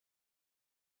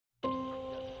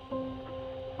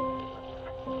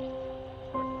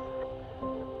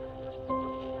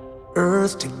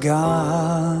Earth to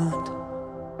God,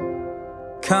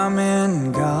 come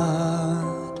in,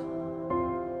 God.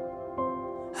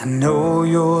 I know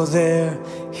you're there,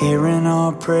 hearing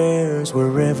our prayers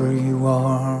wherever you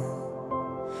are.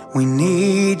 We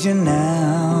need you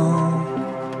now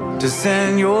to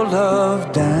send your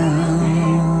love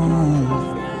down.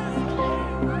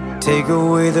 Take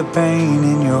away the pain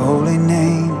in your holy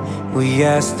name. We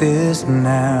ask this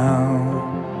now.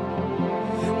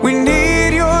 We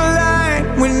need your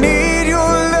light, we need your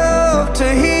love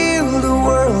to heal the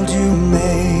world you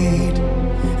made,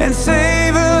 and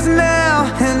save us now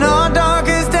in our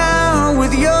darkest hour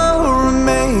with your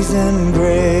amazing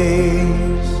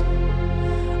grace.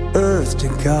 Earth to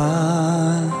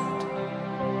God,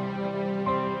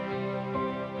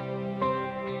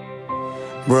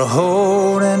 we're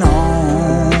holding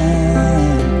on,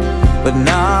 but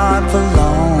not for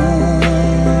long.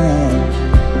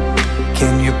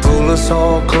 Can you pull us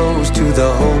all close to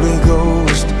the Holy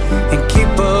Ghost and keep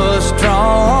us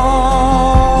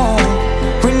strong?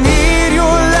 We need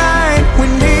your light, we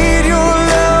need your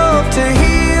love to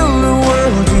heal the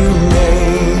world you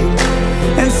made,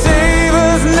 and save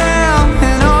us now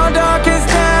in our darkest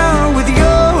hour with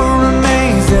your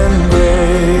amazing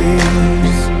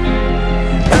grace.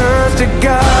 Earth to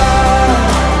God,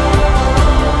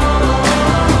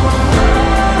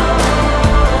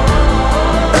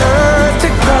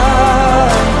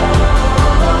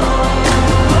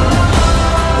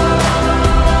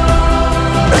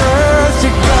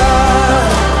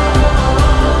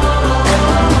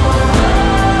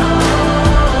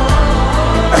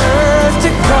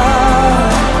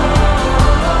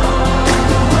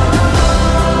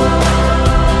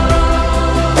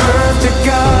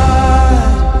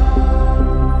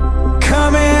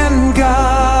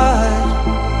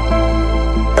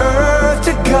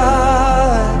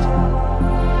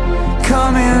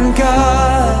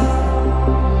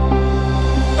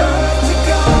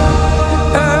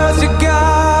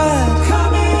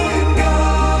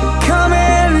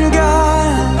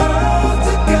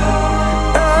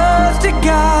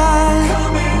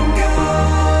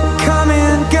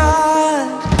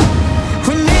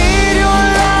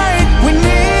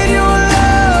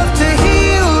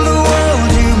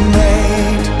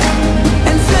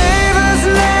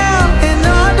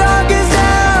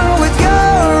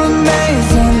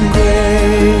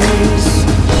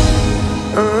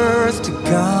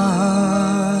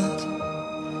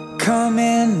 come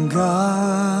in,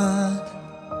 God.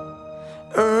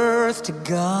 Earth to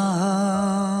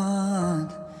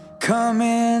God, come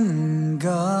in,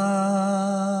 God.